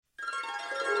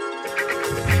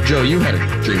Joe, you had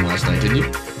a dream last night, didn't you?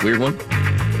 Weird one?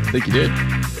 I think you did.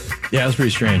 Yeah, it was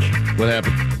pretty strange. What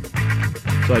happened?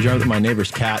 So I dreamt that my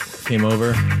neighbor's cat came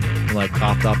over and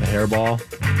coughed up a hairball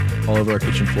all over our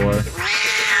kitchen floor.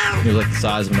 It was the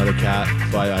size of another cat,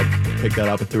 so I picked that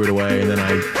up and threw it away, and then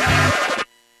I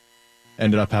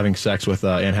ended up having sex with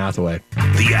Anne Hathaway.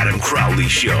 The Adam Crowley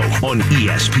Show on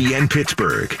ESPN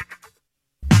Pittsburgh.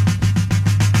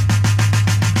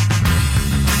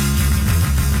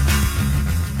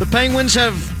 The Penguins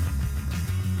have...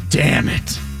 Damn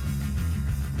it.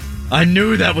 I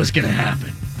knew that was going to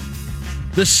happen.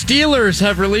 The Steelers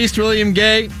have released William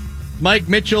Gay, Mike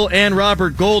Mitchell, and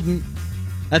Robert Golden.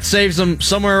 That saves them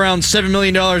somewhere around $7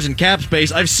 million in cap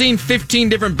space. I've seen 15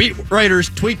 different beat writers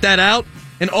tweet that out,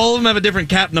 and all of them have a different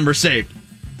cap number saved.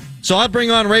 So I'll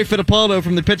bring on Ray Fittipaldo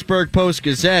from the Pittsburgh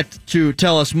Post-Gazette to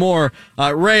tell us more.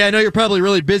 Ray, I know you're probably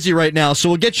really busy right now, so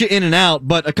we'll get you in and out,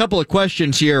 but a couple of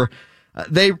questions here.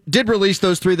 They did release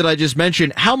those three that I just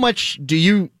mentioned. How much do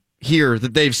you hear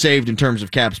that they've saved in terms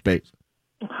of cap space?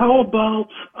 How about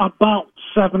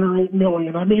 7 or 8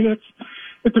 million? I mean,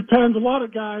 it depends. A lot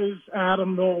of guys,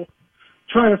 Adam, they'll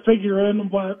try to figure in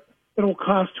what it'll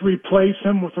cost to replace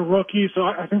him with a rookie. So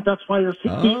I think that's why you're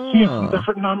seeing some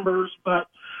different numbers. But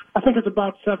I think it's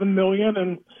about 7 million,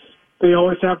 and they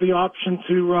always have the option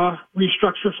to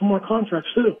restructure some more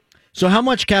contracts too. So how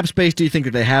much cap space do you think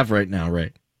that they have right now,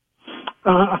 Ray?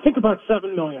 I think about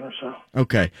 7 million or so.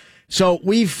 Okay. So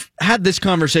we've had this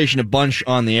conversation a bunch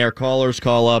on the air. Callers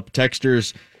call up,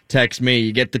 texters text me,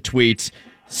 you get the tweets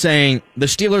saying the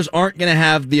Steelers aren't going to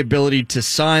have the ability to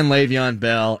sign Le'Veon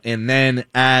Bell and then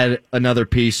add another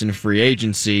piece in free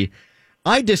agency.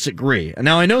 I disagree.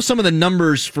 Now, I know some of the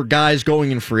numbers for guys going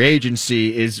in free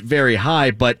agency is very high,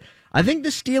 but I think the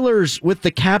Steelers, with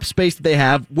the cap space that they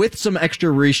have, with some extra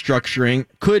restructuring,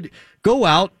 could go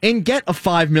out and get a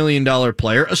 $5 million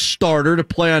player, a starter to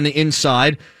play on the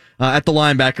inside at the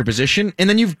linebacker position, and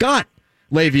then you've got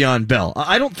Le'Veon Bell.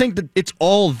 I don't think that it's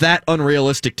all that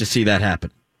unrealistic to see that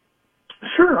happen.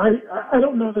 Sure. I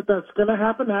don't know that that's going to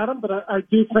happen, Adam, but I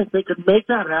do think they could make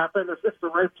that happen if the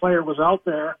right player was out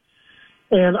there.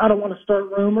 And I don't want to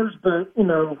start rumors, but,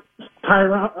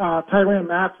 Tyrann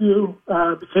Mathieu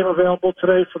became available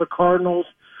today for the Cardinals.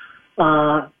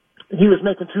 He was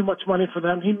making too much money for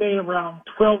them. He made around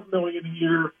 $12 million a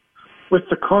year with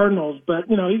the Cardinals. But,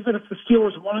 even if the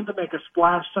Steelers wanted to make a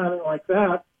splash signing like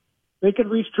that, they could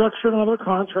restructure another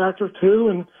contract or two,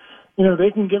 and,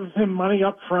 they can give him money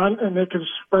up front, and they can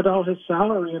spread out his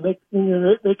salary, and they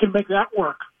can make that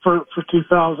work for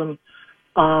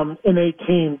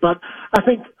 2018. But I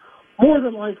think more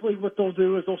than likely what they'll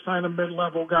do is they'll sign a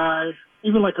mid-level guy,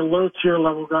 even like a low-tier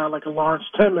level guy like a Lawrence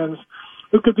Timmons,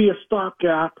 who could be a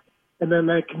stopgap, and then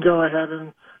they can go ahead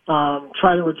and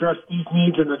try to address these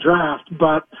needs in the draft.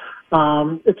 But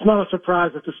it's not a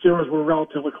surprise that the Steelers were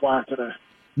relatively quiet today.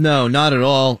 No, not at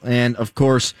all. And, of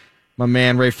course, my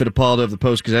man Ray Fittipaldo of the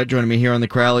Post-Gazette joining me here on the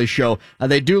Crowley Show.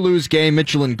 They do lose Gay,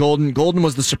 Mitchell, and Golden. Golden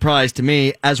was the surprise to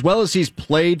me. As well as he's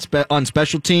played on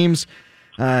special teams,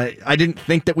 I didn't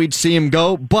think that we'd see him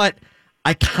go, but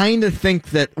I kind of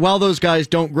think that while those guys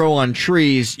don't grow on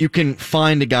trees, you can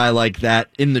find a guy like that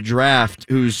in the draft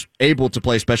who's able to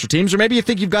play special teams, or maybe you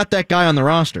think you've got that guy on the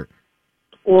roster.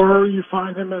 Or you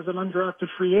find him as an undrafted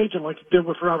free agent like you did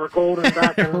with Robert Golden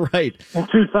back in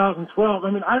 2012.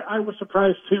 I mean, I was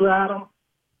surprised too, Adam,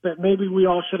 that maybe we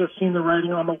all should have seen the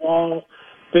writing on the wall.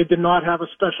 They did not have a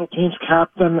special teams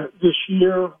captain this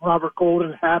year. Robert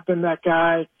Golden had been that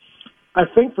guy, I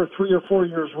think, for 3 or 4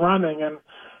 years running, and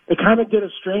they kind of did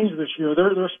it strange this year.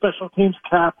 Their special teams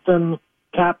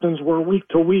captains were week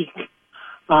to week.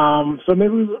 So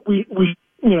maybe we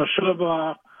should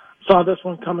have saw this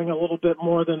one coming a little bit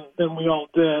more than we all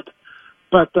did.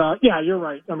 But, yeah, you're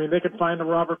right. I mean, they could find a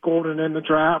Robert Golden in the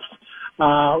draft,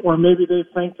 or maybe they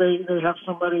think they have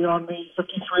somebody on the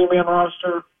 53-man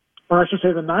roster, or I should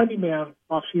say the 90-man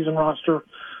off-season roster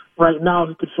right now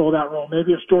who could fill that role.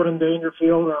 Maybe it's Jordan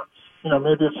Dangerfield, or,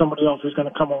 maybe it's somebody else who's going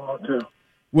to come along too.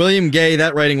 William Gay,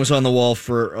 that writing was on the wall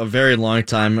for a very long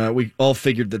time. We all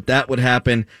figured that would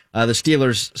happen. The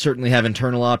Steelers certainly have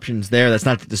internal options there. That's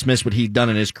not to dismiss what he'd done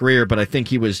in his career, but I think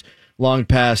he was long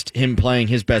past him playing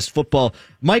his best football.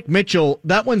 Mike Mitchell,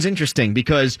 that one's interesting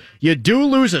because you do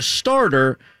lose a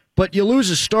starter, but you lose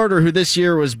a starter who this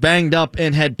year was banged up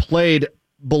and had played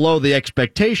below the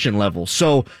expectation level.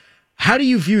 So how do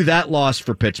you view that loss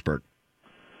for Pittsburgh?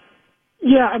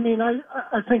 Yeah, I mean, I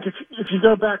think if you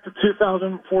go back to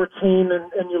 2014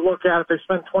 and you look at it, they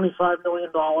spent $25 million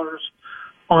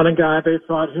on a guy they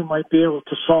thought who might be able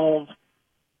to solve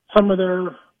some of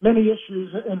their many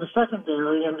issues in the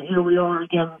secondary, and here we are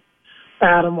again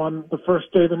Adam, on the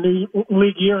first day of the new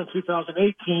league year in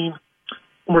 2018,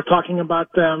 we're talking about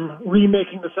them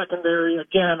remaking the secondary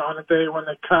again on a day when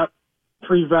they cut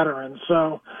 3 veterans.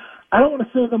 So I don't want to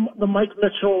say the Mike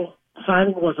Mitchell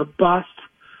signing was a bust,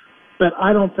 but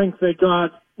I don't think they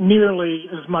got nearly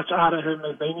as much out of him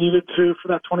as they needed to for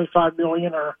that $25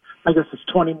 million, or I guess it's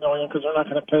 $20 million because they're not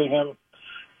going to pay him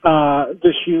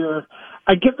this year.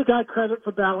 I give the guy credit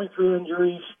for battling through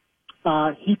injuries.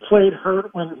 He played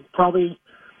hurt when probably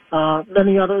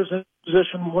many others in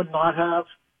position would not have.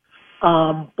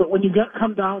 But when you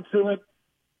come down to it,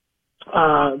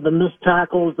 the missed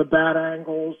tackles, the bad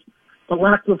angles, the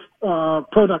lack of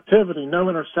productivity, no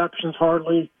interceptions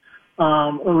hardly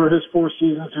over his 4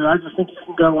 seasons here. I just think you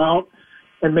can go out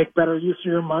and make better use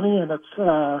of your money, and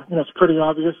it's pretty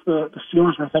obvious the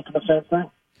Steelers were thinking the same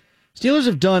thing. Steelers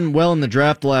have done well in the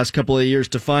draft the last couple of years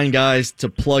to find guys to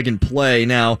plug and play.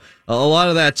 Now, a lot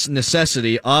of that's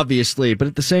necessity, obviously, but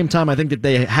at the same time, I think that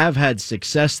they have had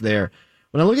success there.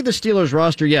 When I look at the Steelers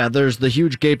roster, yeah, there's the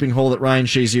huge gaping hole that Ryan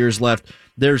Shazier's left.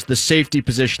 There's the safety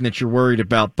position that you're worried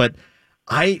about, but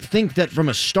I think that from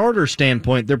a starter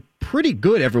standpoint, they're pretty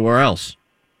good everywhere else.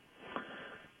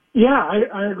 Yeah,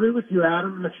 I agree with you,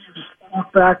 Adam. And if you just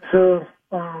look back to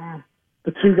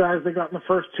the 2 guys they got in the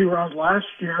first 2 rounds last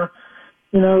year,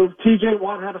 T.J.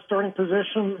 Watt had a starting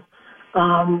position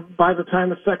by the time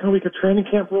the second week of training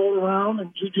camp rolled around,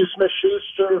 and Juju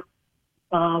Smith-Schuster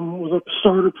was a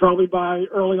starter probably by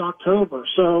early October.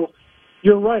 So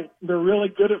you're right. They're really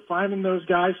good at finding those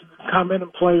guys who can come in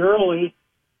and play early,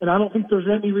 and I don't think there's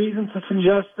any reason to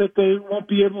suggest that they won't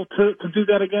be able to do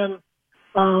that again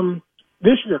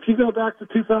this year. If you go back to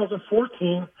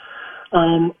 2014,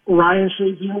 Ryan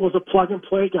Shazier was a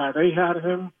plug-and-play guy. They had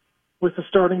him with the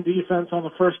starting defense on the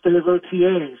first day of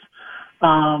OTAs.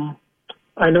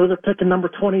 I know they're picking number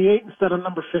 28 instead of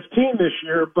number 15 this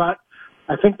year, but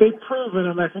I think they've proven,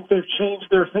 and I think they've changed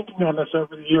their thinking on this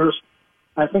over the years.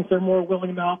 I think they're more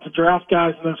willing now to draft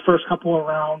guys in those first couple of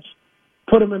rounds,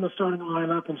 put them in the starting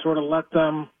lineup, and sort of let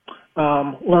them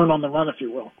learn on the run, if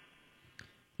you will.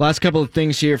 Last couple of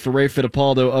things here for Ray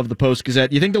Fittipaldo of the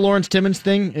Post-Gazette. You think the Lawrence Timmons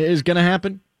thing is going to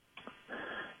happen?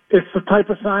 It's the type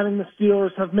of signing the Steelers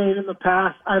have made in the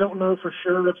past. I don't know for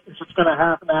sure if it's going to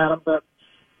happen, Adam, but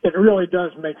it really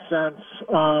does make sense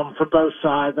for both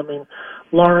sides. I mean,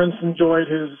 Lawrence enjoyed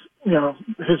his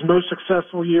most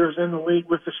successful years in the league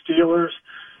with the Steelers.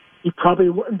 He probably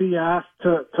wouldn't be asked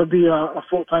to be a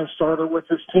full-time starter with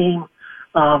his team.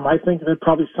 I think they'd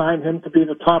probably sign him to be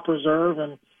the top reserve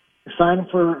and sign him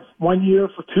for 1 year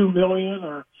for $2 million,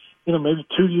 or maybe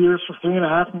 2 years for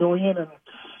 $3.5 million, and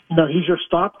he's your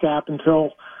stopgap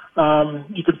until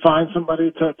you could find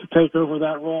somebody to take over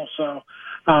that role. So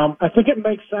I think it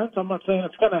makes sense. I'm not saying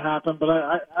it's going to happen, but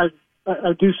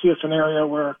I do see a scenario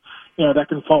where that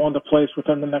can fall into place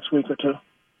within the next week or two.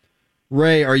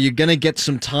 Ray, are you going to get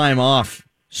some time off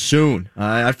soon?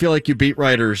 I feel like you beat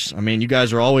writers. I mean, you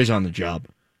guys are always on the job.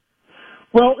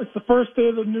 Well, it's the first day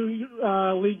of the new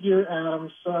league year, Adam,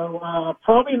 so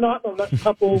probably not in the next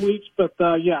couple of weeks, but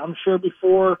I'm sure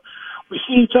before we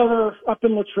see each other up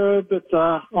in Latrobe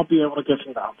that I'll be able to get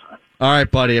some downtime. All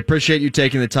right, buddy. Appreciate you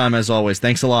taking the time as always.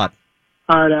 Thanks a lot.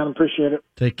 All right, Adam. Appreciate it.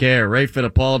 Take care. Ray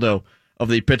Fittipaldo of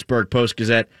the Pittsburgh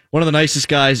Post-Gazette, one of the nicest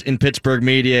guys in Pittsburgh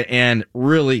media and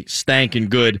really stankin'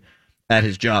 good at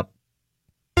his job.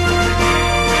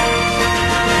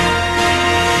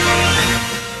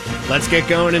 Let's get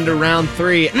going into round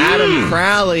 3. Adam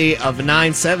Crowley of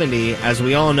 970. As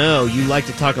we all know, you like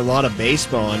to talk a lot of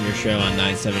baseball on your show on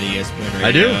 970 ESPN Radio.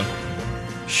 I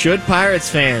do. Should Pirates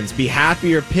fans be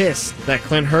happy or pissed that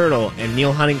Clint Hurdle and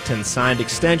Neil Huntington signed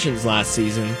extensions last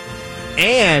season?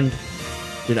 And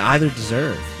did either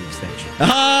deserve the extension?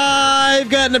 I've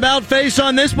got an about face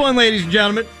on this one, ladies and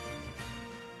gentlemen.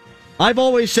 I've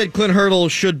always said Clint Hurdle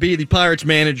should be the Pirates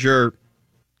manager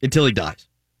until he dies.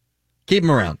 Keep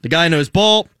him around. The guy knows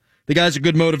ball. The guy's a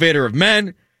good motivator of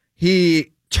men.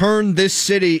 He turned this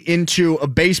city into a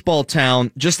baseball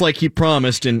town just like he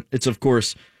promised, and it's, of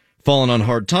course, fallen on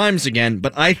hard times again,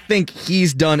 but I think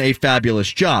he's done a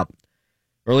fabulous job.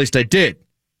 Or at least I did.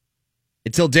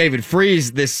 Until David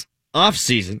Freese this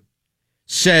offseason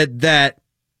said that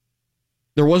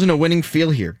there wasn't a winning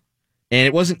feel here, and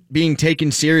it wasn't being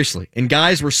taken seriously, and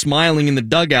guys were smiling in the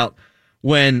dugout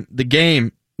when the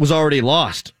game was already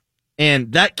lost.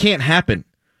 And that can't happen.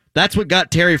 That's what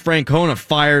got Terry Francona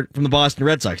fired from the Boston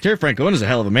Red Sox. Terry Francona is a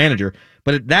hell of a manager,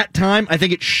 but at that time, I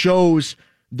think it shows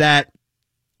that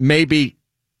maybe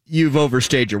you've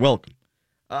overstayed your welcome.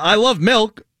 I love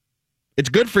milk. It's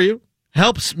good for you.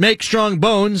 Helps make strong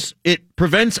bones. It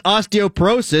prevents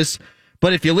osteoporosis.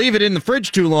 But if you leave it in the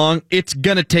fridge too long, it's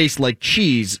going to taste like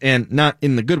cheese, and not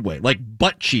in the good way, like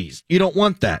butt cheese. You don't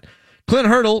want that. Clint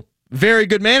Hurdle, very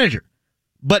good manager.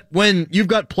 But when you've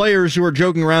got players who are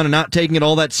joking around and not taking it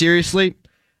all that seriously,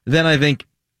 then I think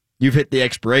you've hit the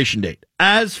expiration date.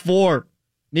 As for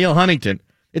Neil Huntington,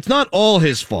 it's not all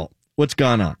his fault what's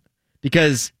gone on,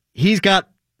 because he's got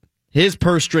his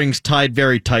purse strings tied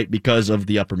very tight because of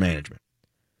the upper management,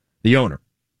 the owner.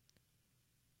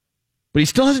 But he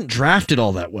still hasn't drafted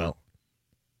all that well.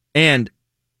 And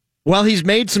while he's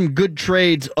made some good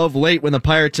trades of late when the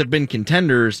Pirates have been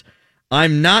contenders,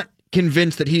 I'm not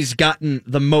convinced that he's gotten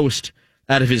the most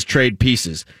out of his trade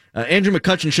pieces. Andrew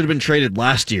McCutchen should have been traded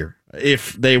last year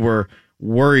if they were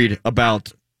worried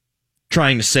about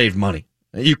trying to save money.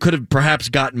 You could have perhaps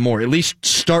gotten more, at least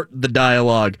start the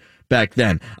dialogue back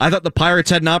then. I thought the Pirates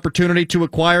had an opportunity to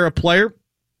acquire a player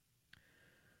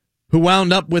who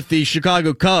wound up with the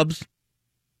Chicago Cubs,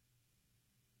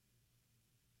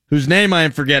 whose name I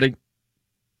am forgetting,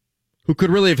 who could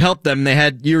really have helped them. They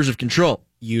had years of control.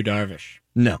 Yu Darvish.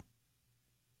 No.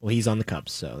 Well, he's on the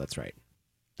Cubs, so that's right.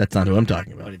 That's not who I'm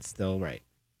talking about. But it's still right.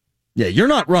 Yeah, you're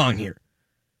not wrong here.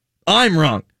 I'm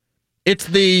wrong. It's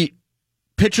the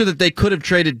pitcher that they could have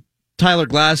traded Tyler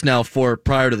Glasnow for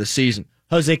prior to the season.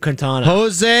 Jose Quintana.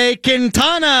 Jose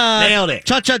Quintana! Nailed it.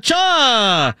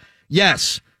 Cha-cha-cha!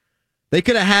 Yes. They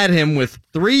could have had him with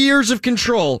 3 years of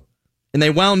control, and they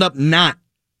wound up not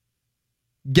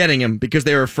getting him because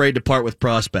they were afraid to part with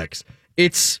prospects.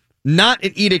 It's not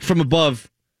an edict from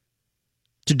above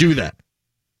to do that.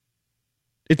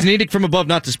 It's an edict from above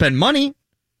not to spend money,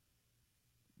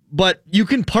 but you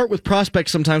can part with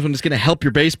prospects sometimes when it's going to help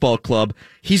your baseball club.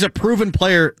 He's a proven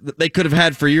player that they could have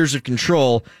had for years of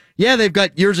control. Yeah, they've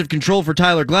got years of control for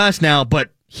Tyler Glasnow, but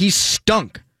he's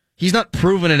stunk. He's not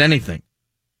proven at anything.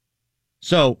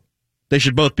 So, they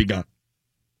should both be gone.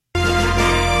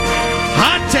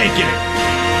 Hot taking it!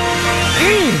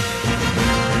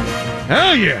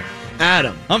 Hell yeah!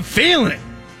 Adam. I'm feeling it!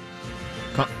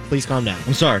 Please calm down.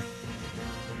 I'm sorry.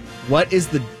 What is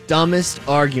the dumbest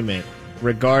argument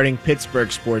regarding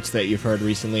Pittsburgh sports that you've heard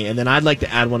recently? And then I'd like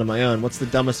to add one of my own. What's the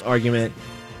dumbest argument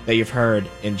that you've heard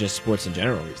in just sports in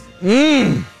general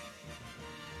recently?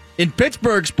 In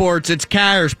Pittsburgh sports, it's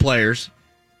Kyers players.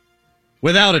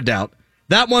 Without a doubt.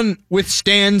 That one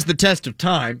withstands the test of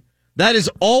time. That is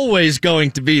always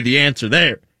going to be the answer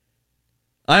there.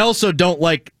 I also don't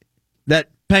like that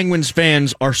Penguins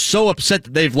fans are so upset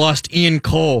that they've lost Ian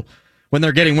Cole when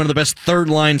they're getting one of the best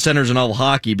third-line centers in all of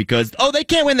hockey because, they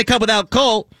can't win the Cup without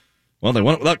Cole. Well, they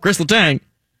won it without Chris Letang.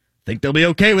 Think they'll be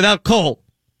okay without Cole.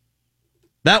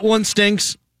 That one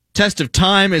stinks. Test of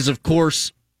time is, of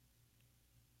course,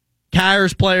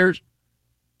 Kyers players.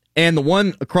 And the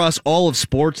one across all of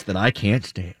sports that I can't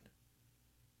stand,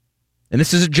 and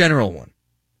this is a general one,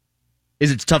 is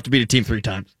it's tough to beat a team 3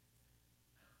 times.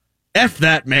 F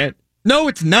that, man. No,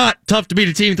 it's not tough to beat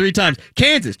a team 3 times.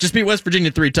 Kansas just beat West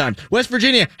Virginia 3 times. West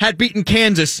Virginia had beaten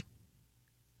Kansas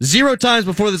 0 times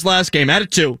before this last game, added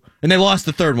 2, and they lost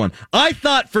the 3rd one. I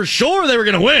thought for sure they were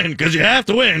going to win, because you have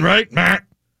to win, right?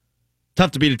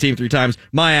 Tough to beat a team 3 times.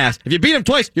 My ass. If you beat them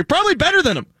twice, you're probably better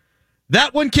than them.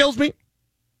 That one kills me.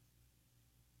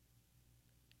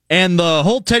 And the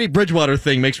whole Teddy Bridgewater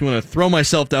thing makes me want to throw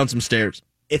myself down some stairs.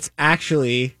 It's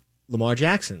actually Lamar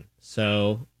Jackson.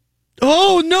 So,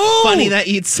 oh no! Funny that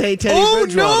you'd say Teddy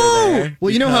Bridgewater there. Well,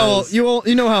 you know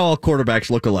how all quarterbacks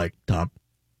look alike, Tom.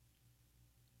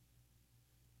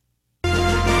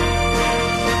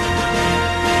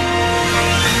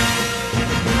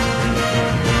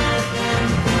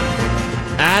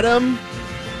 Adam,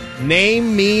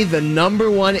 name me the number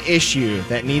 1 issue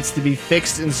that needs to be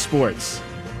fixed in sports.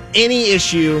 Any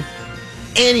issue,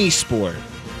 any sport.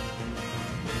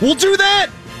 We'll do that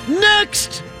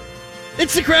next.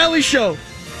 It's the Crowley Show.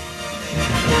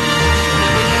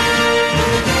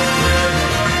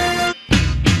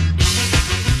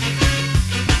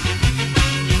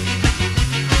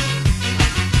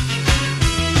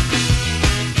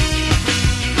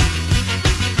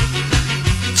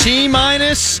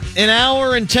 T-minus an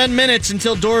hour and 10 minutes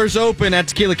until doors open at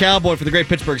Tequila Cowboy for the Great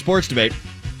Pittsburgh Sports Debate.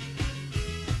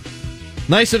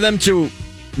 Nice of them to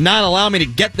not allow me to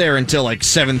get there until like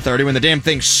 7:30 when the damn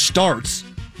thing starts.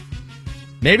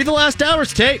 Maybe the last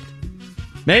hour's taped.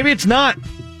 Maybe it's not.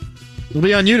 It'll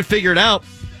be on you to figure it out.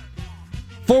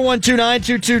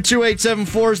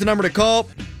 412-922-2874 is the number to call.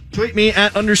 Tweet me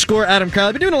at _Adam Kyle.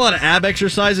 I've been doing a lot of ab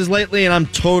exercises lately, and I'm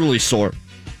totally sore.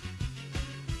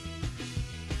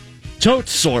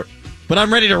 Totes sore. But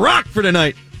I'm ready to rock for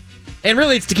tonight. And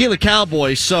really, it's Tequila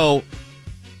Cowboy, so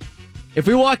if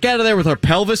we walk out of there with our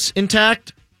pelvis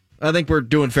intact, I think we're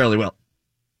doing fairly well.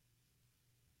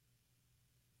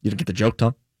 You didn't get the joke,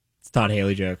 Tom? It's a Todd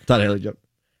Haley joke. Todd Haley joke.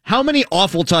 How many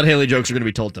awful Todd Haley jokes are going to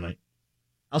be told tonight?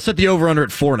 I'll set the over-under at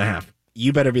 4.5.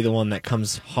 You better be the one that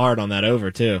comes hard on that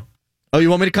over, too. Oh, you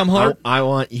want me to come hard? I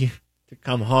want you to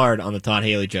come hard on the Todd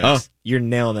Haley jokes. Oh. You're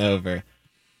nailing the over.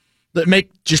 That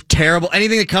make just terrible.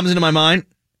 Anything that comes into my mind?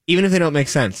 Even if they don't make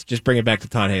sense, just bring it back to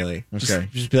Todd Haley. Okay.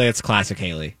 Just be like, it's classic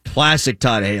Haley. Classic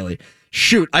Todd Haley.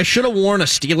 Shoot, I should have worn a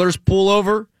Steelers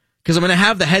pullover because I'm going to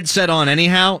have the headset on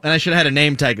anyhow, and I should have had a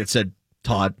name tag that said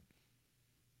Todd.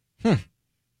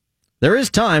 There is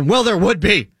time. Well, there would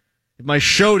be if my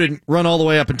show didn't run all the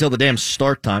way up until the damn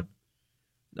start time.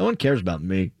 No one cares about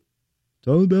me. It's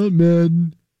all about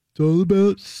Madden. It's all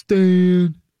about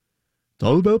Stan. It's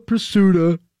all about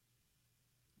Pursuta.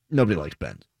 Nobody likes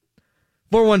Ben.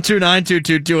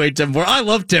 412-922-2874. I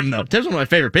love Tim, though. Tim's one of my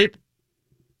favorite people.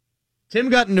 Tim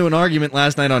got into an argument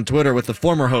last night on Twitter with the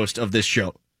former host of this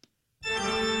show.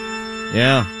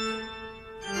 Yeah.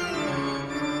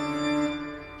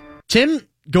 Tim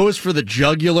goes for the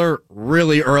jugular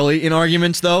really early in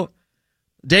arguments, though.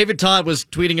 David Todd was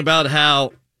tweeting about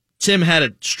how Tim had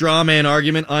a straw man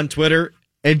argument on Twitter,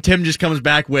 and Tim just comes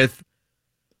back with,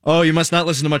 "Oh, you must not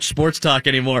listen to much sports talk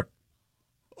anymore."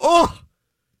 Oh!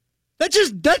 That's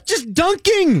just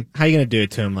dunking. How you going to do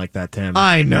it to him like that, Tim?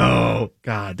 I know.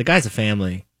 God, the guy's a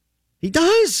family. He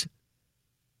does.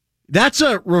 That's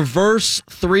a reverse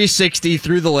 360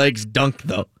 through the legs dunk,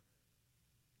 though.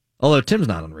 Although Tim's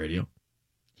not on the radio.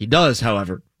 He does,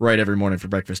 however, write every morning for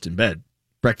Breakfast in Bed.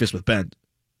 Breakfast with Ben.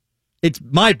 It's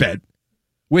my bed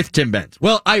with Tim Benz.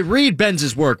 Well, I read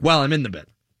Benz's work while I'm in the bed.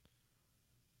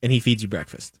 And he feeds you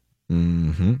breakfast.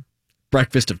 Mm-hmm.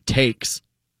 Breakfast of takes.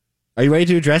 Are you ready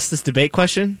to address this debate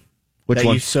question? Which that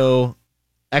one? you so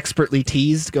expertly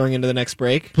teased going into the next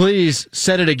break? Please,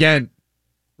 set it again.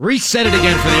 Reset it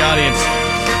again for the audience.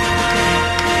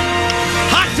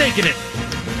 Hot taking it.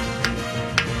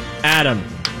 Adam,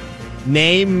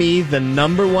 name me the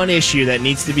number one issue that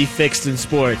needs to be fixed in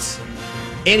sports.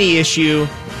 Any issue,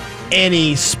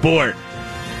 any sport.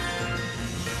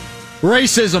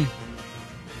 Racism.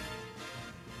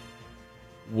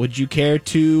 Would you care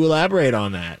to elaborate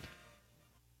on that?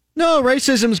 No,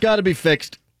 racism's got to be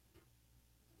fixed.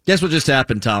 Guess what just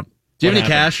happened, Tom? Do you have any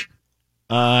cash?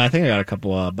 I think I got a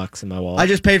couple bucks in my wallet. I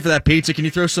just paid for that pizza. Can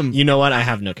you throw some? You know what? I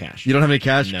have no cash. You don't have any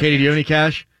cash? No Katie, cash. do you have any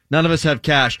cash? None of us have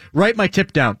cash. Write my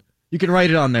tip down. You can write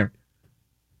it on there.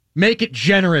 Make it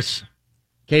generous.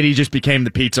 Katie just became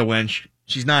the pizza wench.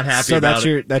 She's not happy about it.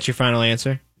 So that's your final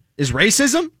answer? Is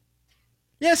racism?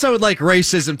 Yes, I would like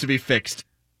racism to be fixed.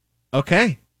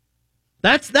 Okay.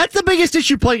 That's the biggest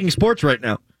issue plaguing sports right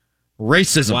now.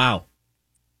 Racism. Wow.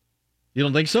 You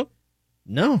don't think so?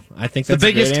 No, I think that's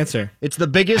a great answer. It's the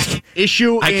biggest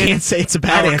issue I in can't say it's a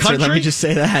bad our answer. country. Let me just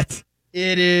say that.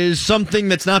 It is something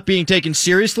that's not being taken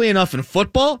seriously enough in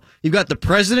football. You've got the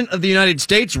President of the United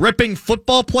States ripping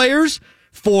football players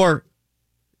for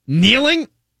kneeling.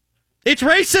 It's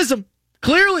racism,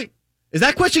 clearly. Is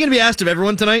that question going to be asked of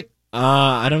everyone tonight?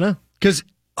 I don't know. Because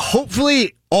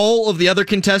hopefully all of the other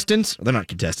contestants, they're not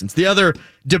contestants, the other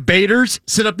debaters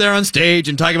sit up there on stage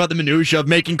and talk about the minutia of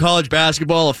making college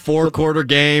basketball a 4-quarter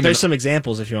game. There's some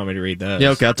examples if you want me to read those.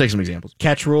 Yeah, okay, I'll take some examples.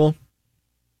 Catch rule,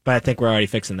 but I think we're already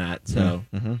fixing that. So,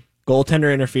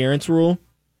 goaltender interference rule.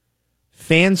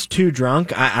 Fans too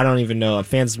drunk. I don't even know.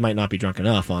 Fans might not be drunk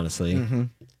enough, honestly.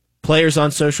 Players on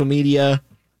social media,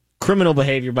 criminal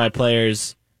behavior by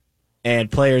players, and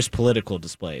players' political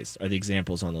displays are the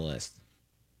examples on the list.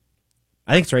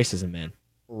 I think it's racism, man.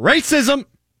 Racism!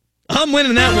 I'm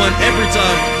winning that one every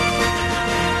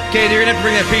time. Okay, you're going to have to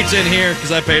bring that pizza in here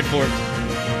because I paid for it.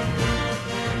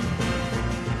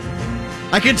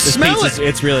 I can smell it.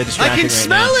 It's really distracting. I can right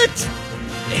smell now. it.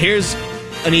 Here's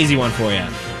an easy one for you.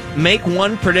 Make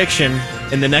one prediction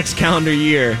in the next calendar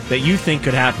year that you think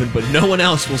could happen, but no one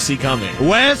else will see coming.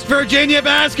 West Virginia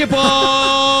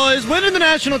basketball is winning the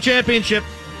national championship.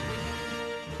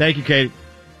 Thank you, Katie.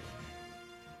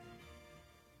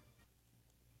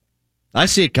 I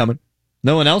see it coming.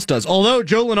 No one else does. Although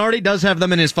Joe Lunardi does have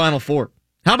them in his Final Four.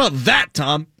 How about that,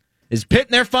 Tom? Is Pitt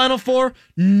in their Final Four?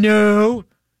 No.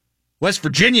 West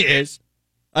Virginia is.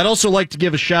 I'd also like to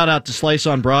give a shout out to Slice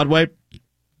on Broadway.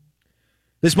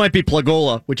 This might be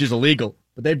Plagola, which is illegal,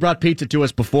 but they brought pizza to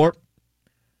us before.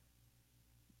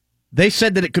 They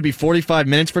said that it could be 45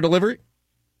 minutes for delivery.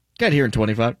 Got here in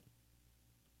 25.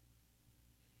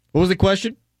 What was the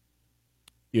question?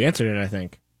 You answered it, I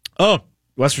think. Oh,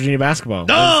 West Virginia basketball.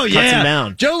 Oh, Cuts yeah. them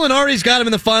down. Joe Lenardi's got him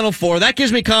in the Final Four. That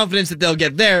gives me confidence that they'll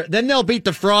get there. Then they'll beat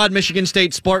the fraud Michigan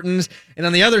State Spartans. And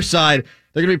on the other side,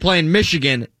 they're going to be playing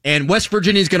Michigan. And West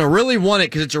Virginia's going to really want it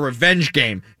because it's a revenge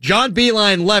game. John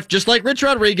Beilein left just like Rich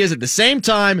Rodriguez at the same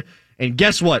time. And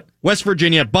guess what? West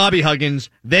Virginia, Bobby Huggins,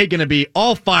 they're going to be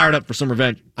all fired up for some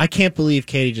revenge. I can't believe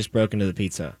Katie just broke into the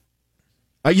pizza.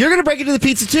 You're going to break into the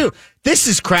pizza too. This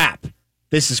is crap.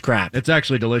 This is crap. It's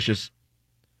actually delicious.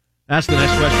 Ask the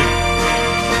next question.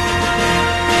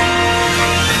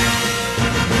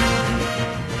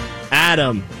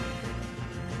 Adam,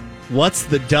 what's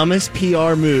the dumbest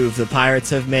PR move the Pirates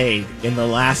have made in the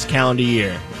last calendar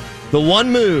year? The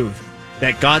one move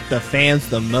that got the fans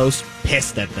the most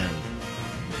pissed at them.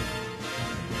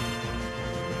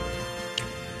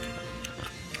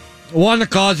 Juan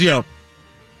Nicasio.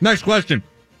 Next question.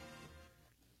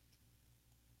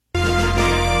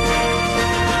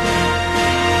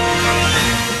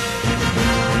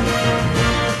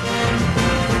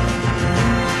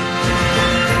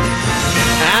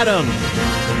 Adam,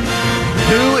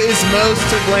 who is most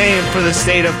to blame for the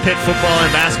state of Pitt football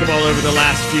and basketball over the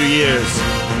last few years?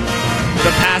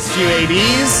 The past few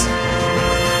ADs?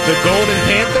 The Golden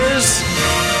Panthers?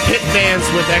 Pitt fans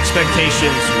with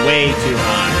expectations way too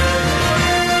high.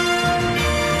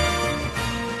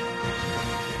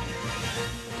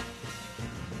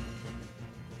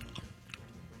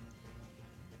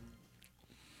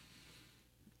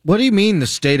 What do you mean the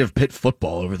state of Pitt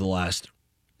football over the last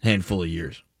handful of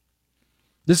years?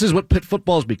 This is what Pitt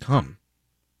football has become.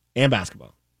 And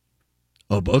basketball.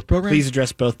 Oh, both programs? Please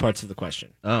address both parts of the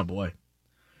question. Oh, boy.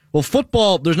 Well,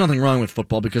 football, there's nothing wrong with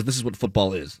football because this is what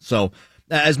football is. So,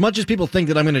 as much as people think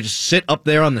that I'm going to just sit up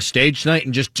there on the stage tonight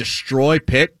and just destroy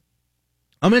Pitt,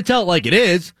 I'm going to tell it like it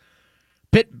is.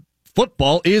 Pitt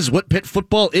football is what Pitt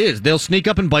football is. They'll sneak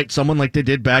up and bite someone like they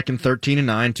did back in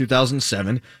 13-9,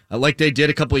 2007, like they did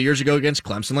a couple of years ago against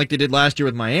Clemson, like they did last year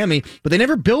with Miami, but they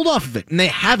never build off of it, and they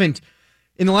haven't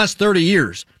in the last 30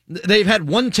 years. They've had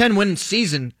one 10-win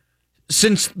season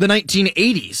since the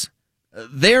 1980s.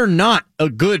 They're not a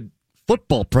good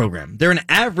football program. They're an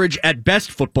average at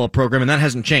best football program, and that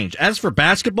hasn't changed. As for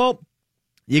basketball,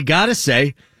 you got to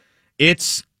say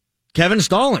it's Kevin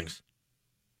Stallings.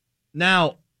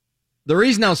 Now, the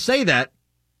reason I'll say that,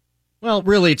 well,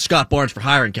 really, it's Scott Barnes for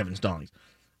hiring Kevin Stallings.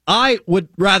 I would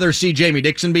rather see Jamie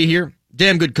Dixon be here.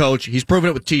 Damn good coach. He's proven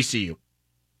it with TCU.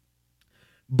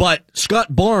 But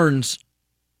Scott Barnes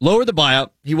lowered the buyout.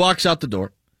 He walks out the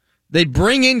door. They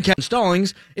bring in Kevin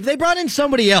Stallings. If they brought in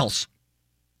somebody else,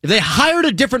 if they hired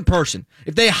a different person,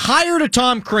 if they hired a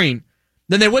Tom Crean,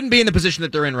 then they wouldn't be in the position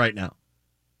that they're in right now.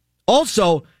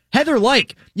 Also, Heather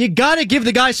Lyke, you got to give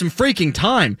the guy some freaking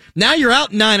time. Now you're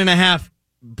out $9.5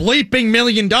 bleeping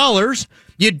million.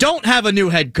 You don't have a new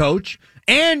head coach,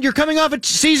 and you're coming off a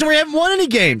season where you haven't won any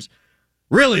games.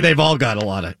 Really, they've all got a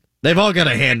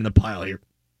hand in the pile here.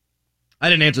 I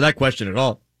didn't answer that question at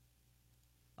all.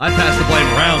 I passed the blame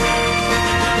around.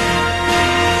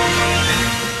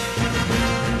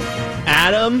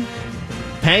 Adam,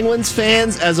 Penguins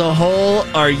fans as a whole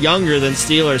are younger than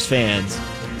Steelers fans.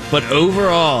 But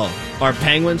overall, are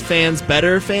Penguins fans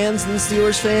better fans than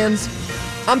Steelers fans?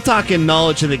 I'm talking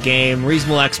knowledge of the game,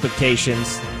 reasonable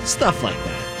expectations, stuff like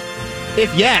that.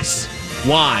 If yes,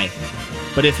 why?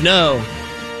 But if no,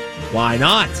 why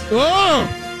not? Oh!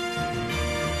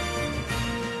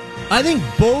 I think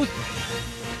both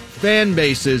fan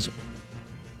bases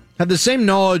have the same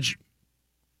knowledge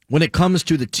when it comes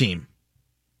to the team.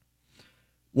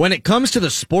 When it comes to the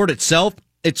sport itself,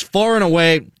 it's far and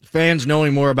away fans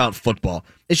knowing more about football.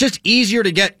 It's just easier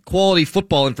to get quality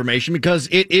football information because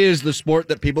it is the sport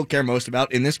that people care most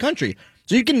about in this country.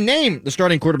 So you can name the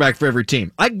starting quarterback for every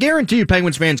team. I guarantee you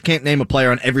Penguins fans can't name a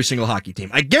player on every single hockey team.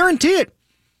 I guarantee it.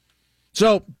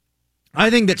 So I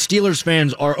think that Steelers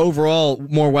fans are overall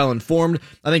more well-informed.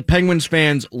 I think Penguins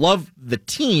fans love the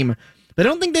team, but I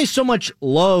don't think they so much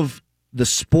love the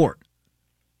sport.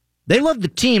 They love the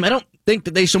team. I don't think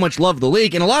that they so much love the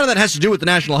league, and a lot of that has to do with the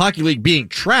National Hockey League being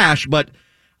trash, but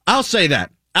I'll say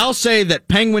that. I'll say that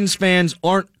Penguins fans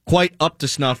aren't quite up to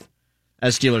snuff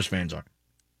as Steelers fans are.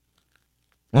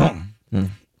 What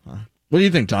do you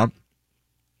think, Tom?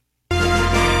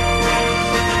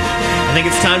 I think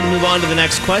it's time to move on to the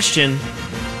next question.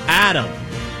 Adam,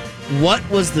 what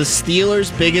was the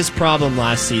Steelers' biggest problem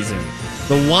last season?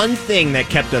 The one thing that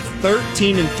kept a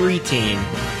 13-3 team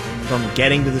from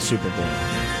getting to the Super Bowl.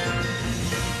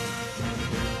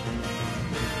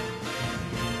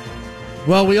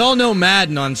 Well, we all know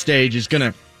Madden on stage is going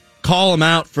to call them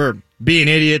out for being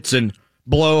idiots and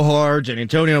blowhards, and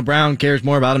Antonio Brown cares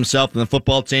more about himself than the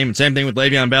football team, and same thing with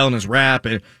Le'Veon Bell and his rap,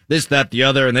 and this, that, the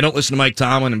other, and they don't listen to Mike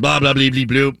Tomlin, and blah, blah, blah, blah,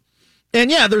 blah.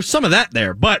 And yeah, there's some of that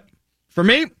there, but for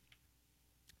me,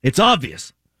 it's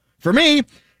obvious. For me,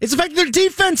 it's the fact that their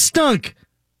defense stunk.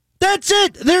 That's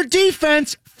it. Their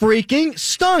defense freaking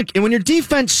stunk. And when your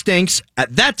defense stinks,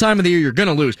 at that time of the year, you're going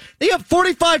to lose. They got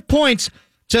 45 points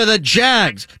to the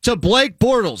Jags, to Blake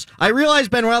Bortles. I realize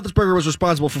Ben Roethlisberger was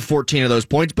responsible for 14 of those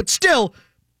points, but still,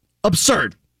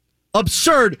 absurd.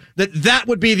 Absurd that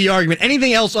would be the argument.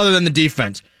 Anything else other than the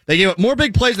defense. They gave up more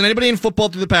big plays than anybody in football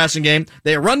through the passing game.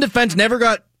 Their run defense never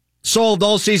got solved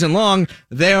all season long.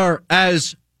 They are,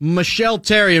 as Michelle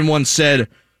Therrien once said,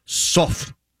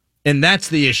 soft. And that's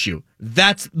the issue.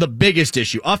 That's the biggest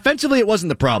issue. Offensively, it wasn't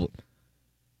the problem.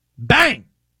 Bang!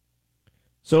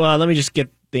 So let me just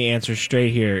get the answer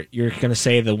straight here. You're going to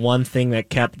say the one thing that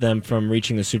kept them from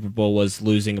reaching the Super Bowl was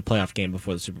losing a playoff game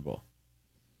before the Super Bowl.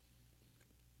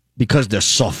 Because they're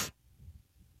soft.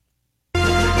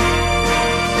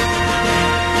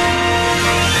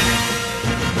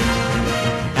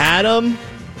 Adam,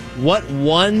 what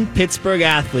one Pittsburgh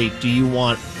athlete do you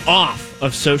want off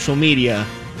of social media,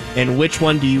 and which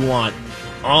one do you want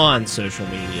on social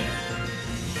media?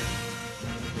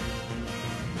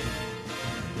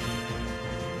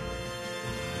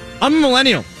 I'm a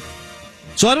millennial,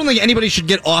 so I don't think anybody should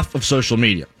get off of social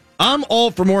media. I'm all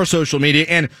for more social media,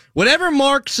 and whatever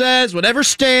Mark says, whatever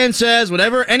Stan says,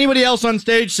 whatever anybody else on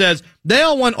stage says, they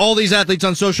all want all these athletes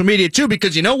on social media too,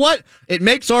 because you know what? It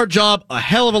makes our job a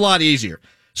hell of a lot easier.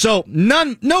 So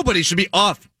nobody should be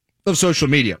off of social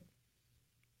media.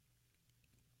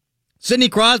 Sidney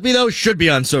Crosby, though, should be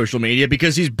on social media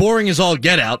because he's boring as all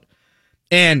get out,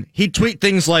 and he'd tweet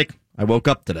things like, I woke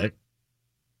up today.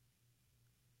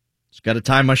 Just got to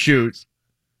tie my shoes.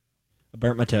 I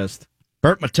burnt my toast.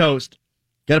 Burnt my toast.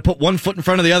 Got to put one foot in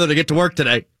front of the other to get to work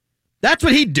today. That's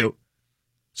what he'd do.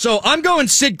 So I'm going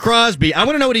Sid Crosby. I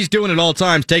want to know what he's doing at all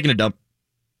times, taking a dump.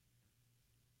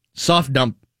 Soft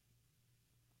dump.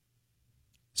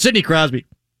 Sidney Crosby.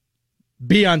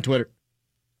 Be on Twitter.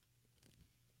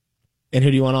 And who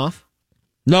do you want off?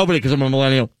 Nobody, because I'm a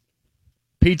millennial.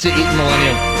 Pizza-eating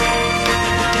millennial.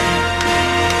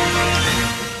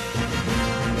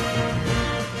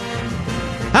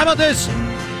 How about this?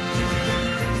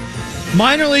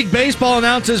 Minor League Baseball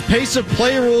announces pace of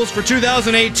play rules for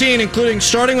 2018, including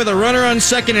starting with a runner on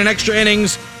second in extra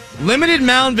innings, limited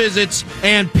mound visits,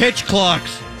 and pitch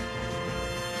clocks.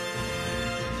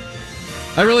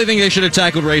 I really think they should have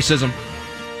tackled racism.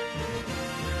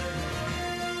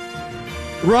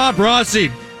 Rob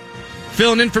Rossi,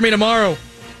 filling in for me tomorrow.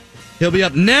 He'll be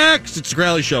up next. It's the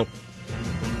Crowley Show.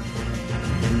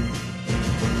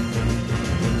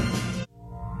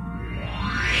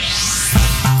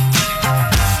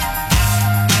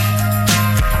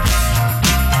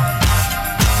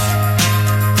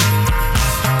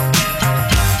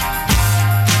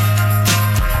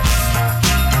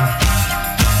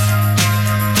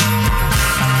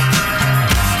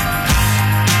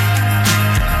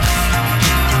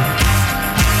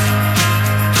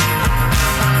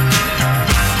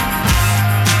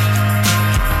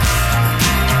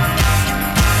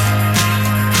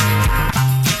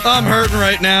 I'm hurting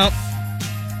right now.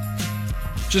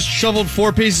 Just shoveled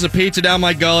 4 pieces of pizza down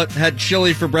my gullet, had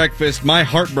chili for breakfast. My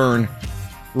heartburn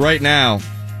right now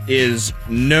is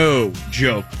no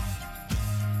joke.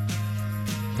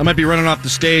 I might be running off the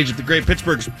stage at the Great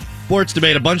Pittsburgh Sports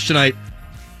Debate a bunch tonight.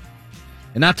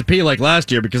 And not to pee like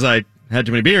last year because I had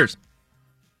too many beers.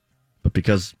 But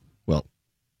because, well,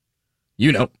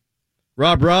 you know.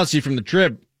 Rob Rossi from the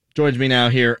Trib joins me now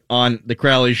here on the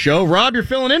Crowley Show. Rob, you're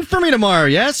filling in for me tomorrow,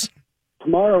 yes?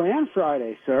 Tomorrow and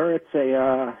Friday, sir.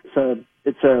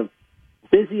 It's a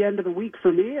busy end of the week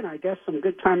for me, and I guess some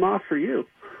good time off for you.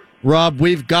 Rob,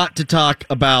 we've got to talk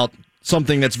about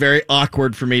something that's very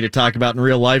awkward for me to talk about in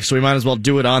real life, so we might as well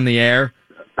do it on the air.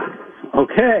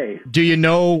 Okay. Do you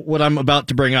know what I'm about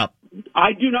to bring up?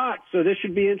 I do not, so this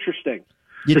should be interesting.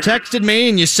 You texted me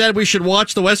and you said we should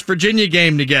watch the West Virginia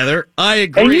game together. I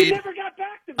agreed. And you never got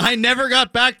back to me. I never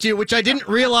got back to you, which I didn't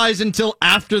realize until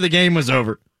after the game was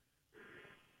over.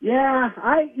 Yeah,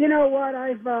 you know what?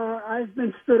 I've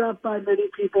been stood up by many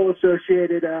people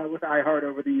associated with iHeart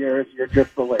over the years. You're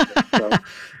just the latest. So.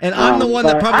 And I'm the one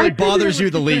that probably bothers you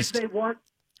the least.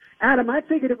 Adam, I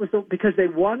figured it was because they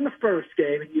won the first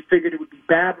game, and you figured it would be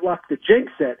bad luck to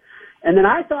jinx it. And then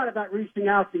I thought about reaching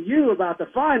out to you about the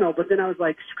final, but then I was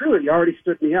like, screw it, you already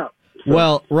stood me up. So.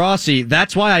 Well, Rossi,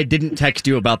 that's why I didn't text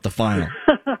you about the final.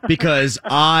 Because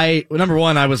number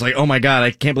one, I was like, oh my God, I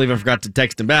can't believe I forgot to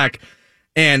text him back.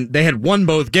 and they had won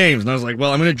both games. And I was like,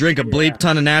 well, I'm going to drink a bleep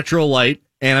ton of Natural Light,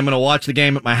 and I'm going to watch the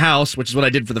game at my house, which is what I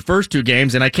did for the first 2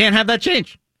 games, and I can't have that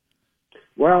change.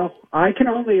 Well, I can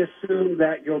only assume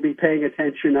that you'll be paying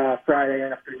attention Friday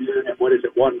afternoon at,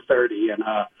 1:30, and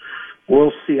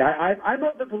we'll see. I'm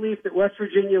of the belief that West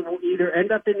Virginia will either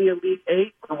end up in the Elite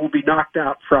Eight or will be knocked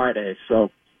out Friday, so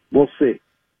we'll see.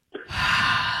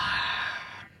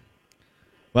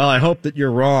 Well, I hope that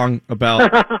you're wrong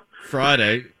about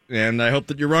Friday, and I hope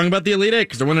that you're wrong about the Elite Eight,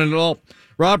 because they're winning it all.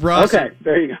 Rob Ross, okay,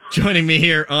 there you go. Joining me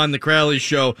here on the Crowley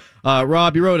Show.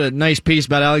 Rob, you wrote a nice piece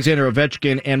about Alexander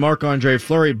Ovechkin and Marc-Andre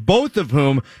Fleury, both of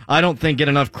whom I don't think get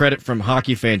enough credit from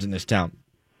hockey fans in this town.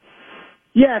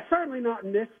 Yeah, certainly not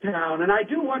in this town, and I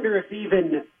do wonder if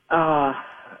even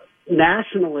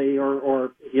nationally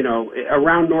or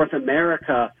around North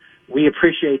America, we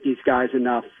appreciate these guys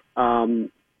enough.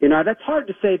 That's hard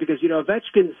to say because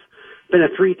Ovechkin's been a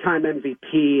 3-time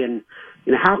MVP, and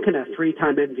how can a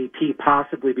 3-time MVP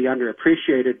possibly be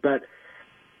underappreciated? But,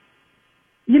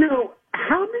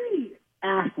 how many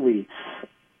athletes,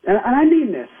 and I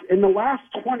mean this, in the last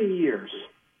 20 years,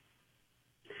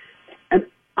 and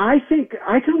I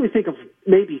can only think of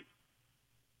maybe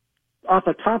off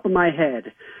the top of my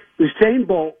head, Usain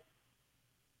Bolt,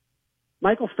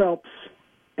 Michael Phelps,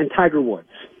 and Tiger Woods,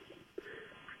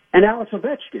 and Alex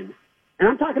Ovechkin, and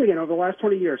I'm talking again over the last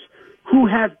 20 years, who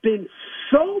have been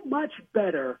so much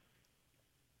better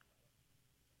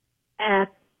at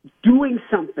doing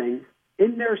something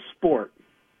in their sport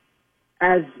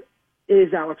as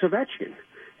is Alex Ovechkin.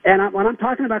 And when I'm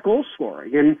talking about goal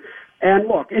scoring, and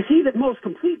look, is he the most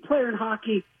complete player in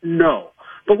hockey? No.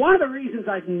 But one of the reasons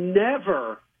I've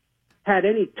never had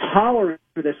any tolerance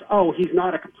for this, he's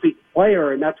not a complete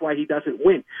player and that's why he doesn't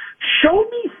win. Show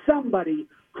me somebody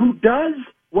who does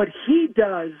what he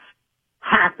does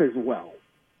half as well.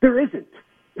 There isn't.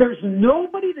 There's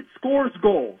nobody that scores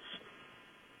goals,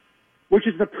 which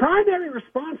is the primary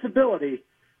responsibility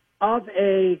of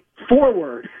a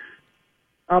forward,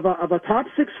 of a top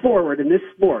 6 forward in this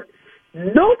sport.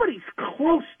 Nobody's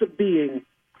close to being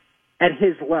at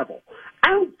his level. I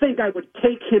don't think I would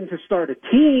take him to start a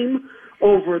team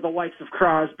over the likes of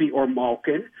Crosby or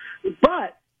Malkin,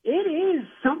 but it is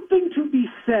something to be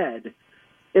said,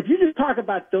 if you just talk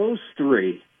about those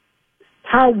 3,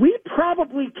 how we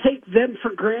probably take them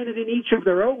for granted in each of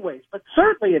their own ways, but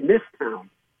certainly in this town,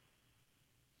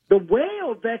 the way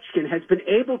Ovechkin has been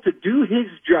able to do his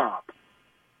job,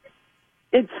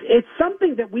 it's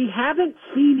something that we haven't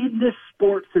seen in this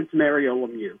sport since Mario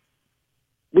Lemieux.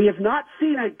 We have not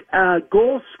seen a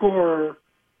goal scorer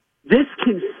this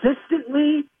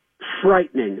consistently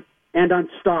frightening and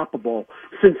unstoppable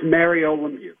since Mario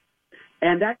Lemieux.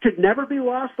 And that should never be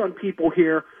lost on people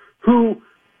here who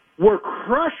were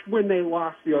crushed when they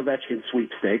lost the Ovechkin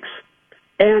sweepstakes,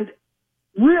 and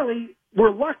really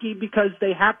were lucky because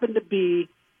they happened to be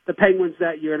the Penguins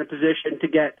that year in a position to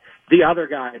get the other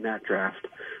guy in that draft.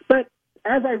 But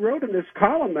as I wrote in this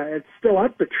column, it's still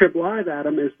up at Trib Live,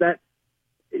 Adam, is that,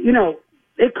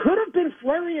 it could have been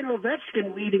Fleury and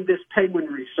Ovechkin leading this Penguin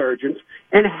resurgence,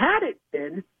 and had it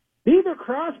been, neither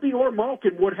Crosby or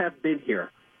Malkin would have been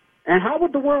here. And how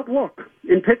would the world look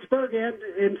in Pittsburgh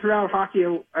and throughout hockey,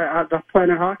 the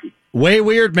planet hockey? Way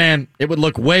weird, man. It would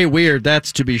look way weird,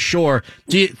 that's to be sure.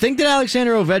 Do you think that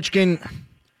Alexander Ovechkin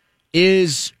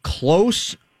is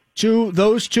close to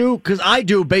those two? Because I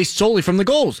do, based solely from the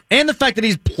goals and the fact that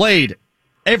he's played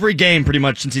every game pretty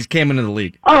much since he's came into the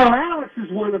league. Alex is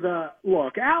one of the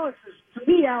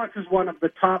Alex is one of the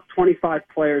top 25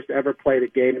 players to ever play the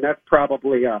game, and that's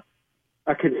probably a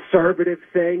conservative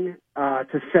thing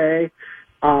to say.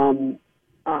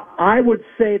 I would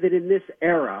say that in this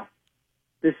era,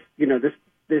 this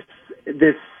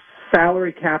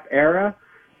salary cap era,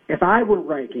 if I were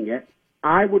ranking it,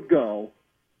 I would go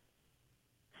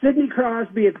Sidney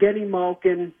Crosby, Evgeny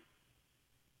Malkin,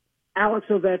 Alex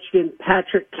Ovechkin,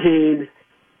 Patrick Kane,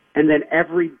 and then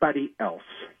everybody else.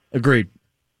 Agreed.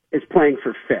 Is playing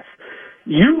for 5th.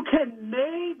 You can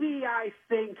maybe, I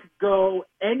think, go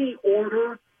any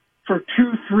order for 2,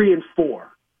 3, and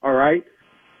 4. All right.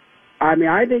 I mean,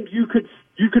 I think you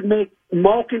could make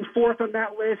Malkin 4th on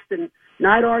that list, and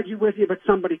I'd argue with you, but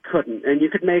somebody couldn't. And you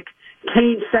could make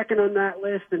Kane 2nd on that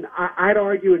list, and I'd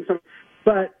argue in some.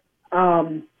 But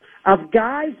of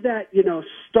guys that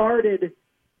started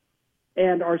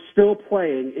and are still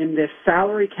playing in this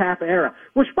salary cap era,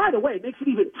 which, by the way, makes it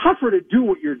even tougher to do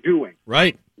what you're doing.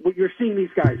 Right. What you're seeing these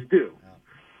guys do.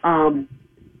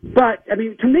 But, I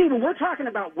mean, to me, when we're talking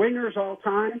about wingers all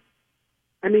time,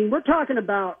 I mean, we're talking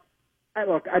about,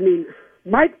 look, I mean,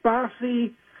 Mike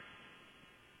Bossy,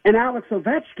 and Alex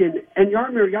Ovechkin and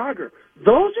Jaromir Jagr.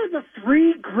 Those are the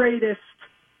three greatest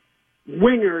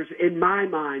wingers in my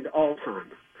mind all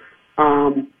time.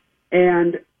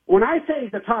 And when I say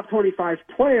the top 25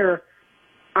 player,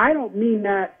 I don't mean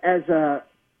that as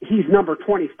he's number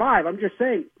 25. I'm just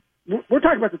saying we're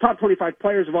talking about the top 25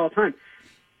 players of all time.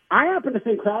 I happen to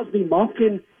think Crosby,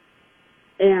 Malkin,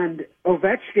 and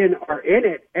Ovechkin are in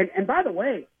it. And by the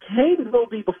way, Kane will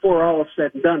be before all is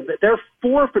said and done. But they're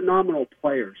four phenomenal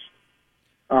players.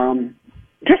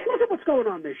 Just look at what's going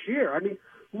on this year. I mean,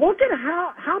 look at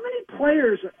how many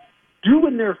players do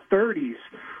in their 30s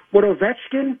what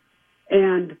Ovechkin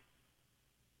and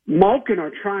Malkin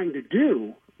are trying to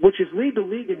do, which is lead the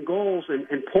league in goals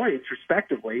and points,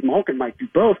 respectively. Malkin might do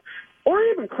both. Or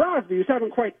even Crosby, who's having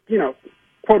quite,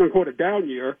 quote-unquote, a down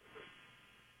year,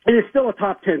 and is still a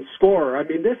top 10 scorer. I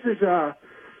mean, this is,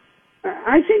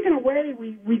 I think in a way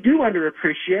we do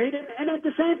underappreciate it. And at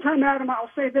the same time, Adam, I'll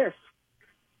say this.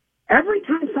 Every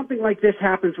time something like this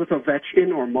happens with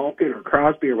Ovechkin or Malkin or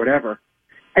Crosby or whatever,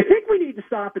 I think we need to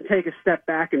stop and take a step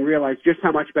back and realize just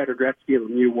how much better Gretzky and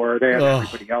Lemieux were than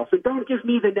everybody else. And don't give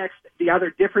me the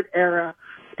other different era,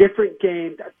 different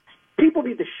game. People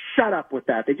need to shut up with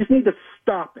that. They just need to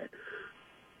stop it.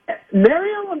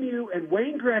 Mario Lemieux and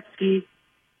Wayne Gretzky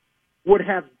would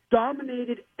have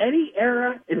dominated any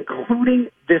era, including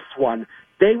this one.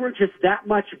 They were just that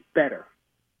much better.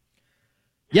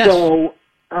 Yes. So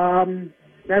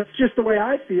that's just the way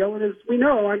I feel, and as we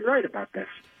know, I'm right about this.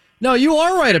 No, you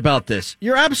are right about this.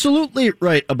 You're absolutely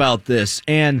right about this,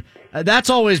 and that's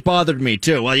always bothered me,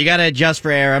 too. Well, you got to adjust for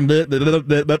error.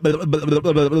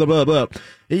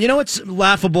 You know what's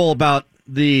laughable about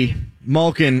the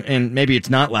Malkin, and maybe it's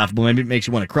not laughable, maybe it makes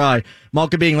you want to cry,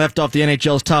 Malkin being left off the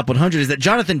NHL's top 100, is that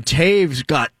Jonathan Toews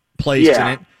got placed in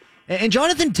it. And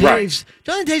Jonathan Toews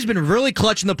has been really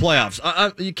clutch in the playoffs.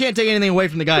 You can't take anything away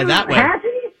from the guy that way. Has he?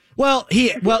 Well, he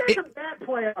some bad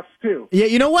playoffs too. Yeah,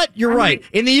 you know what? You're right.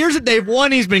 In the years that they've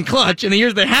won, he's been clutch. In the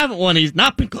years they haven't won, he's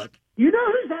not been clutch. You know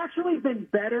who's actually been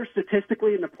better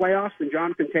statistically in the playoffs than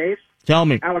Jonathan Toews? Tell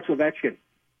me. Alex Ovechkin.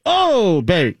 Oh,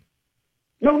 baby.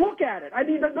 No, look at it. I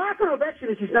mean, the knock on Ovechkin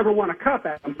is he's never won a cup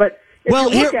at him, but if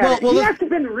you look at it, he hasn't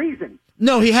been the reason.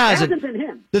 No, he hasn't. It hasn't been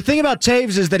him. The thing about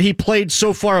Toews is that he played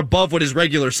so far above what his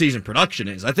regular season production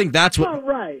is. I think that's what. Oh,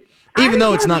 right. Even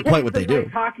though it's not quite what they do. He's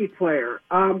a hockey player,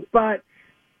 but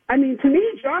I mean, to me,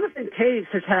 Jonathan Toews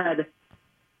has had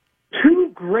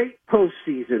two great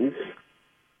postseasons,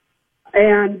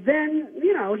 and then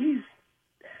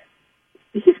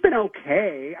he's been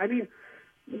okay. I mean,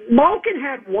 Malkin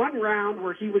had one round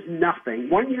where he was nothing.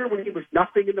 1 year when he was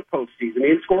nothing in the postseason. He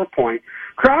didn't score a point.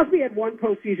 Crosby had one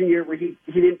postseason year where he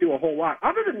didn't do a whole lot.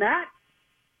 Other than that,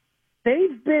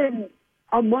 they've been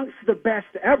amongst the best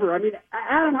ever. I mean,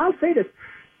 Adam, I'll say this.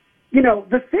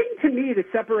 The thing to me that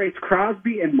separates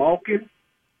Crosby and Malkin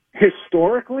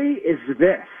historically is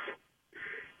this.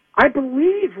 I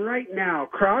believe right now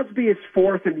Crosby is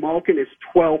 4th and Malkin is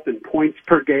 12th in points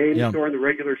per game during the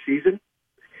regular season.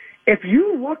 If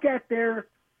you look at their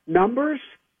numbers,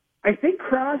 I think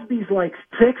Crosby's like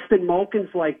 6th and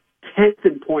Malkin's like 10th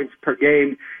in points per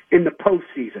game in the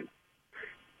postseason.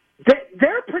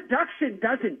 Their production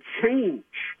doesn't change.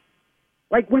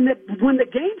 Like when the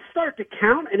games start to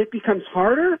count and it becomes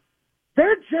harder,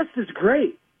 they're just as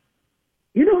great.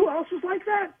 You know who else is like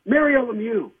that? Mario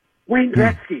Lemieux, Wayne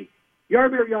Gretzky,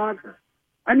 Jaromir Jagr.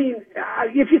 I mean,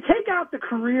 if you take out the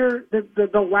career,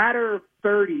 the latter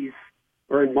 30s,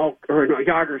 or in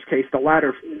Jagr's case, the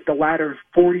latter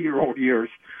 40-year-old years,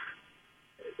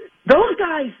 those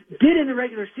guys did in the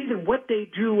regular season what they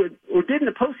do, or did in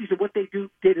the postseason what they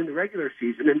did in the regular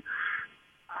season, and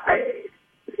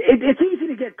it's easy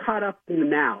to get caught up in the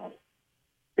now.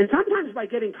 And sometimes by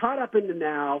getting caught up in the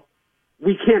now,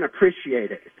 we can't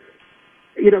appreciate it.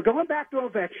 Going back to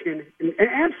Ovechkin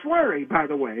and Fleury, by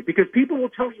the way, because people will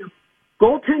tell you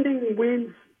goaltending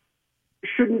wins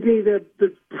shouldn't be the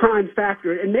prime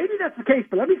factor, and maybe that's the case.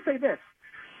 But let me say this,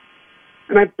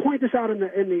 and I point this out in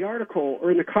the article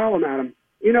or in the column, Adam.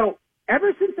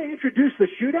 Ever since they introduced the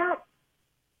shootout,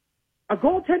 a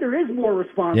goaltender is more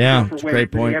responsible for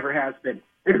wins than he ever has been.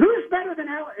 And who's better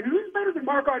than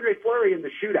Marc-Andre Fleury in the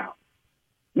shootout?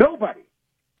 Nobody.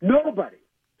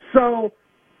 So,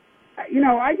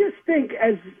 I just think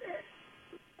as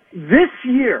this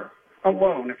year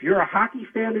alone, if you're a hockey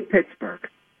fan in Pittsburgh,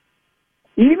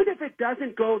 even if it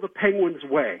doesn't go the Penguins'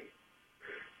 way,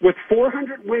 with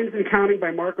 400 wins and counting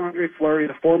by Marc-Andre Fleury,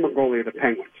 the former goalie of the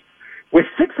Penguins, with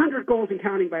 600 goals and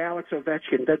counting by Alex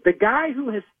Ovechkin, the guy who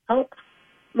has helped.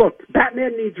 Look,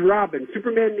 Batman needs Robin.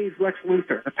 Superman needs Lex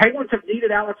Luthor. The Penguins have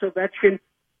needed Alex Ovechkin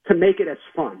to make it as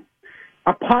fun.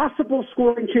 a possible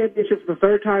scoring championship for the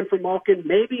third time for Malkin,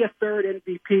 maybe a third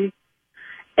MVP.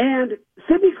 And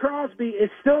Sidney Crosby is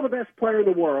still the best player in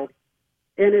the world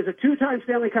and is a two-time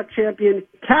Stanley Cup champion,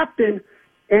 captain,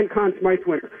 and Conn Smythe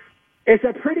winner. It's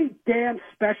a pretty damn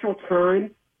special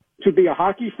time to be a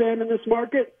hockey fan in this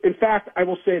market. In fact, I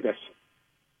will say this.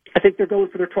 I think they're going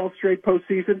for their 12th straight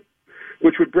postseason,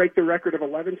 which would break the record of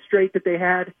 11 straight that they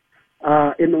had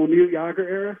in the Lemieux Yager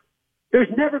era. There's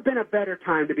never been a better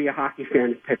time to be a hockey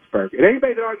fan in Pittsburgh. And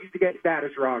anybody that argues against that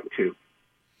is wrong, too.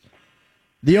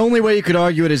 The only way you could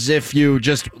argue it is if you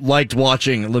just liked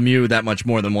watching Lemieux that much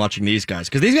more than watching these guys.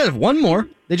 Because these guys have won more.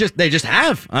 They just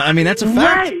have. I mean, that's a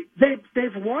fact. Right.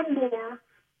 They've won more.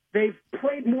 They've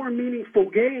played more meaningful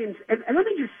games. And let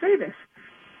me just say this.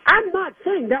 I'm not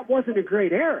saying that wasn't a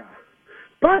great era.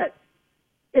 But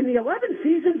in the 11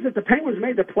 seasons that the Penguins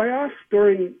made the playoffs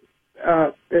during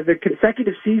the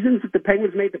consecutive seasons that the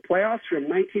Penguins made the playoffs from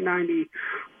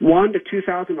 1991 to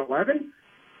 2011,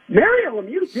 Mario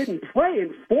Lemieux didn't play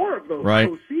in 4 of those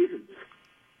postseasons.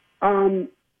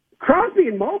 Crosby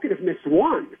and Malkin have missed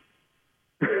 1.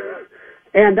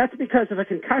 And that's because of a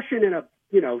concussion and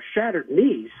shattered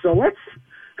knees. So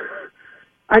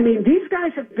these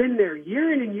guys have been there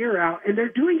year in and year out, and they're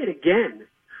doing it again.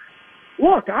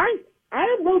 Look, I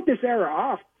wrote this era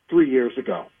off 3 years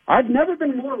ago. I've never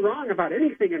been more wrong about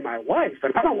anything in my life,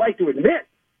 and I don't like to admit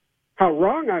how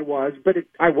wrong I was, but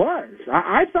I was.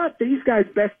 I thought these guys'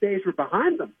 best days were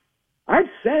behind them. I've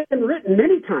said and written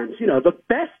many times, the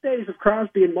best days of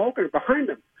Crosby and Malkin are behind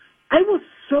them. I was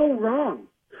so wrong.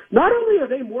 Not only are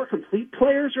they more complete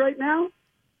players right now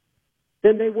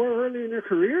than they were early in their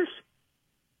careers,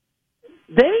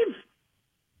 they've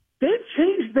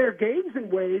changed their games in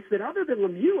ways that, other than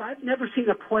Lemieux, I've never seen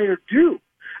a player do.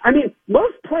 I mean,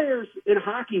 most players in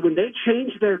hockey, when they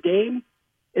change their game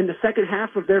in the second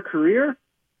half of their career,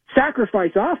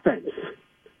 sacrifice offense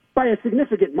by a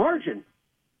significant margin.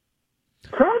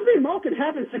 Crosby and Malkin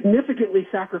haven't significantly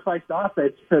sacrificed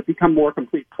offense to become more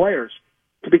complete players,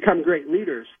 to become great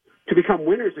leaders, to become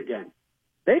winners again.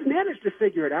 They've managed to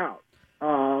figure it out.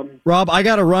 Rob, I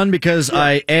got to run because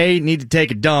I, A, need to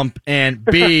take a dump, and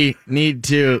B, need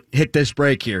to hit this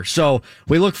break here. So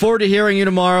we look forward to hearing you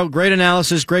tomorrow. Great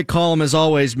analysis, great column as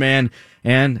always, man,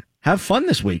 and have fun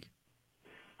this week.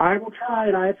 I will try,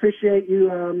 and I appreciate you,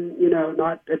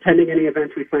 not attending any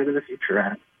events we plan in the future,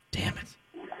 Adam. Damn it.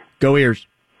 Go Ears.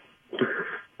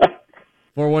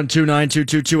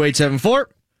 412-922-2874.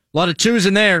 A lot of twos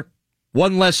in there.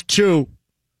 One less two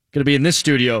going to be in this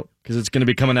studio because it's going to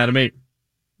be coming out of me.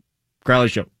 Crowley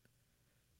Show.